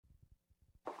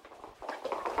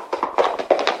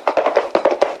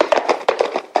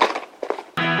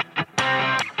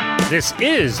This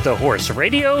is the Horse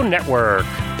Radio Network.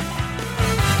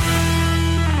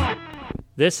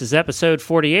 This is episode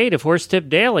 48 of Horse Tip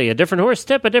Daily. A different horse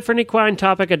tip, a different equine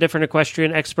topic, a different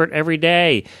equestrian expert every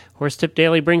day. Horse Tip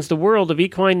Daily brings the world of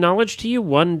equine knowledge to you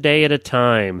one day at a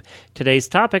time. Today's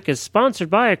topic is sponsored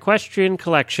by Equestrian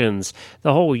Collections,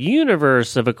 the whole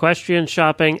universe of equestrian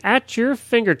shopping at your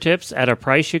fingertips at a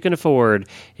price you can afford.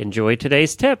 Enjoy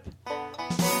today's tip.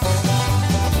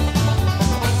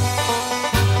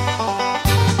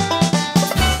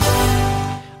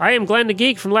 I am Glenn the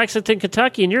Geek from Lexington,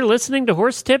 Kentucky, and you're listening to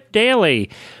Horse Tip Daily.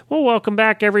 Well, welcome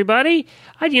back, everybody.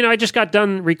 I just got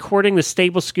done recording the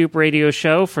Stable Scoop radio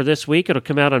show for this week. It'll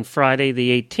come out on Friday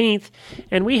the 18th,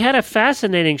 and we had a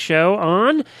fascinating show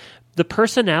on the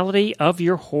personality of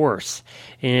your horse.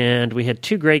 And we had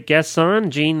two great guests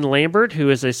on, Jean Lambert, who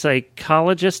is a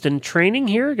psychologist in training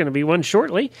here, going to be one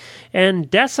shortly, and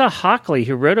Dessa Hockley,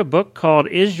 who wrote a book called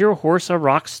Is Your Horse a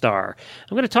Rock Star?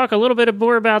 I'm going to talk a little bit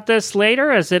more about this later,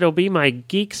 as it'll be my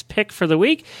Geek's Pick for the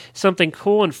week, something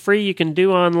cool and free you can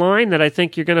do online that I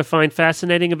think you're going to find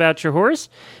fascinating about your horse.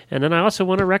 And then I also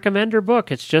want to recommend her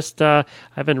book. It's just, I've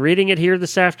been reading it here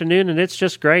this afternoon, and it's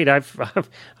just great. I've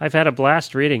had a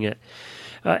blast reading it.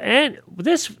 And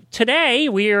today,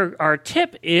 our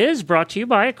tip is brought to you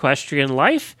by Equestrian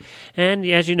Life. And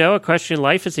as you know, Equestrian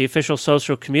Life is the official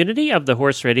social community of the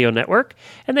Horse Radio Network.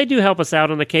 And they do help us out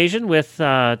on occasion with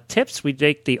tips. We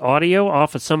take the audio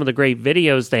off of some of the great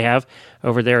videos they have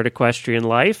over there at Equestrian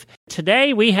Life.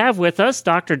 Today, we have with us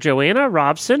Dr. Joanna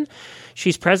Robson.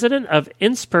 She's president of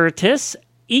Inspiritus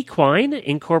Equine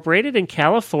Incorporated in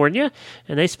California,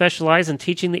 and they specialize in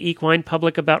teaching the equine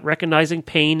public about recognizing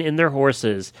pain in their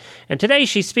horses. And today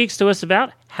she speaks to us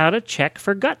about how to check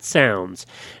for gut sounds.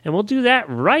 And we'll do that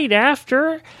right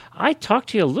after I talk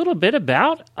to you a little bit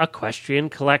about Equestrian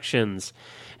Collections.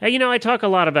 I talk a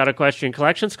lot about Equestrian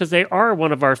Collections because they are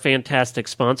one of our fantastic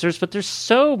sponsors, but there's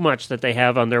so much that they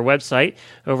have on their website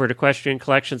over at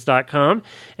equestriancollections.com.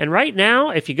 And right now,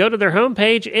 if you go to their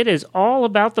homepage, it is all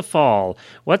about the fall.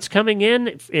 What's coming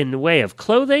in the way of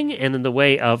clothing and in the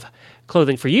way of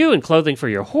clothing for you and clothing for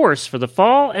your horse for the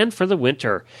fall and for the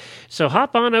winter. So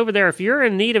hop on over there. If you're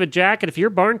in need of a jacket, if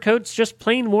your barn coat's just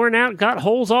plain worn out, got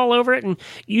holes all over it, and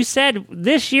you said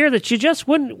this year that you just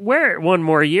wouldn't wear it one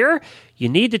more year, you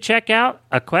need to check out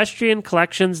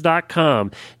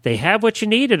equestriancollections.com. They have what you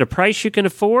need at a price you can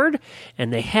afford,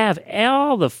 and they have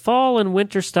all the fall and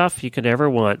winter stuff you could ever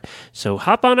want. So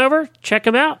hop on over, check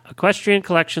them out,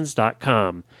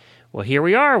 equestriancollections.com. Well, here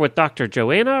we are with Dr.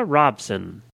 Joanna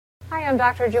Robson. Hi, I'm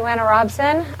Dr. Joanna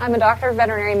Robson. I'm a doctor of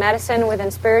veterinary medicine with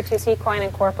Inspiritus Equine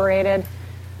Incorporated.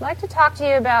 I'd like to talk to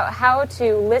you about how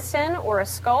to listen or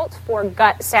auscultate for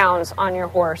gut sounds on your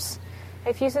horse.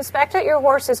 If you suspect that your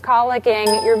horse is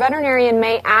colicking, your veterinarian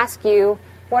may ask you,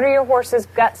 what are your horse's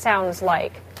gut sounds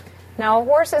like? Now, a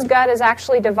horse's gut is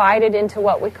actually divided into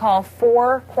what we call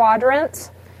 4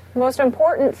 quadrants. The most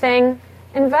important thing,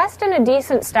 invest in a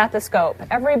decent stethoscope.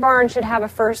 Every barn should have a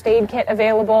first aid kit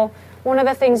available. One of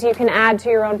the things you can add to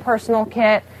your own personal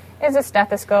kit is a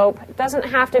stethoscope. It doesn't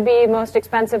have to be the most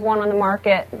expensive one on the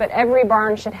market, but every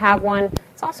barn should have one.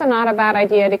 It's also not a bad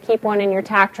idea to keep one in your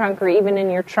tack trunk or even in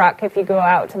your truck if you go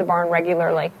out to the barn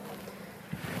regularly.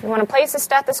 You want to place a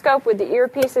stethoscope with the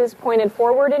earpieces pointed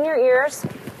forward in your ears.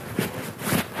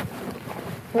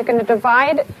 You're going to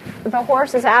divide the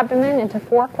horse's abdomen into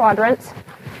 4 quadrants,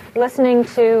 listening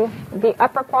to the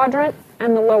upper quadrant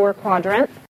and the lower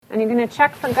quadrant. And you're going to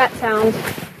check for gut sounds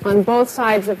on both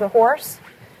sides of the horse.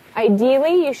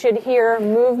 Ideally, you should hear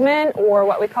movement, or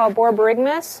what we call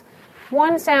borborygmus,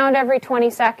 1 sound every 20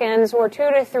 seconds, or 2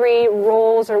 to 3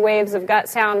 rolls or waves of gut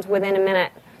sounds within a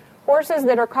minute. Horses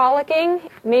that are colicking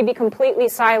may be completely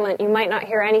silent. You might not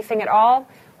hear anything at all.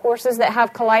 Horses that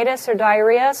have colitis or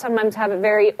diarrhea sometimes have a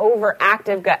very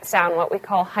overactive gut sound, what we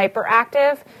call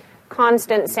hyperactive,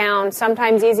 constant sound,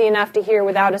 sometimes easy enough to hear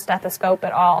without a stethoscope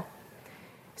at all.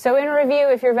 So in review,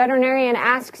 if your veterinarian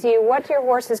asks you what your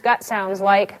horse's gut sounds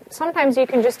like, sometimes you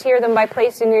can just hear them by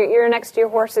placing your ear next to your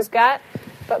horse's gut,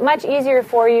 but much easier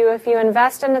for you if you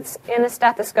invest in a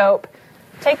stethoscope.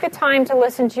 Take the time to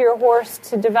listen to your horse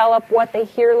to develop what they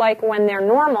hear like when they're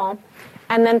normal,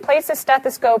 and then place a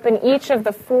stethoscope in each of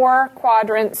the 4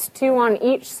 quadrants, 2 on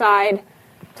each side,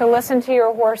 to listen to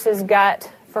your horse's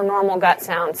gut for normal gut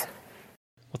sounds.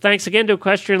 Well, thanks again to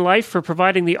Equestrian Life for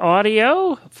providing the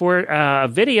audio for a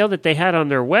video that they had on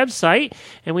their website.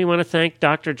 And we want to thank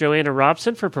Dr. Joanna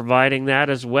Robson for providing that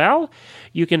as well.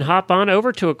 You can hop on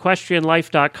over to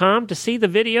equestrianlife.com to see the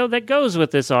video that goes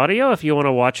with this audio if you want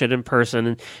to watch it in person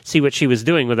and see what she was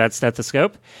doing with that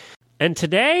stethoscope. And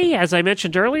today, as I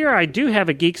mentioned earlier, I do have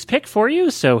a Geek's Pick for you,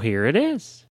 so here it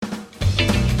is.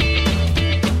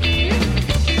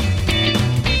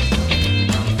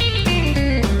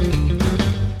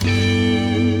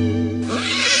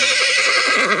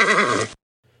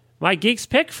 My Geek's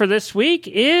Pick for this week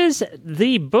is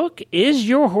the book, Is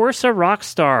Your Horse a Rock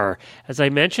Star? As I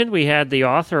mentioned, we had the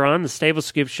author on the Stable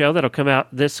Scoop show that'll come out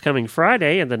this coming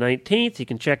Friday and the 19th. You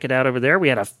can check it out over there. We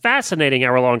had a fascinating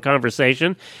hour-long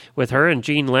conversation with her and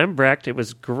Jean Lembrecht. It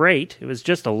was great. It was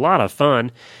just a lot of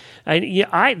fun.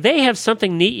 They have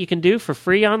something neat you can do for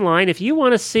free online. If you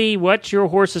want to see what your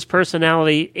horse's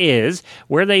personality is,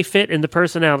 where they fit in the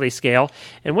personality scale,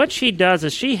 and what she does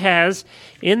is she has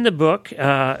in the book,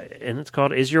 and it's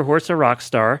called Is Your Horse a Rock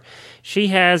Star? She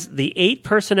has the 8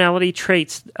 personality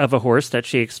traits of a horse that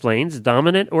she explains: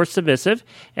 dominant or submissive,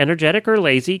 energetic or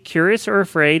lazy, curious or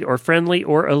afraid, or friendly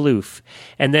or aloof.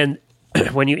 And then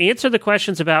when you answer the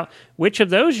questions about which of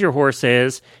those your horse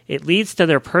is, it leads to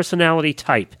their personality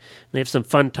type. They have some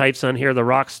fun types on here: the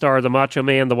rock star, the macho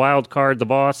man, the wild card, the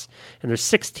boss. And there's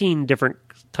 16 different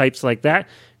types like that,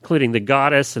 including the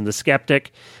goddess and the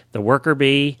skeptic, the worker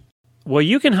bee. Well,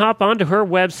 you can hop onto her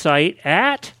website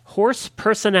at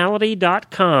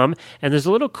horsepersonality.com, and there's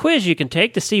a little quiz you can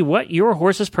take to see what your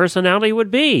horse's personality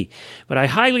would be. But I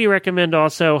highly recommend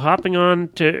also hopping on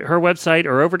to her website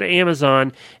or over to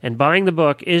Amazon and buying the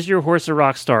book, Is Your Horse a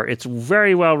Rock Star? It's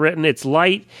very well written. It's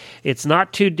light. It's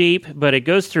not too deep, but it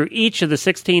goes through each of the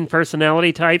 16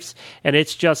 personality types, and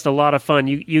it's just a lot of fun.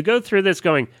 You go through this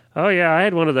going, oh, yeah, I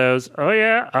had one of those. Oh,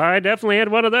 yeah, I definitely had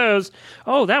one of those.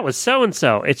 Oh, that was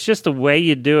so-and-so. It's just the way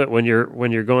you do it when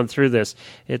you're going through this.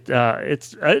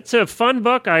 It's a fun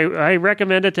book. I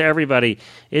recommend it to everybody.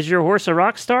 Is Your Horse a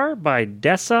Rock Star? By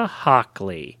Dessa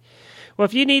Hockley. Well,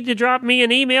 if you need to drop me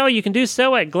an email, you can do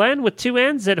so at Glenn with 2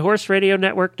 N's at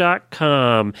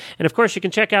horseradionetwork.com. And, of course, you can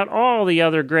check out all the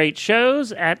other great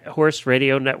shows at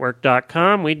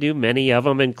horseradionetwork.com. We do many of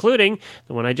them, including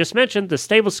the one I just mentioned, the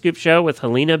Stable Scoop Show with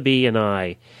Helena B. and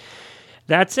I.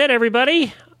 That's it,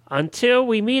 everybody. Until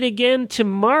we meet again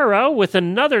tomorrow with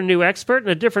another new expert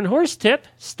and a different horse tip,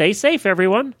 stay safe,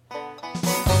 everyone.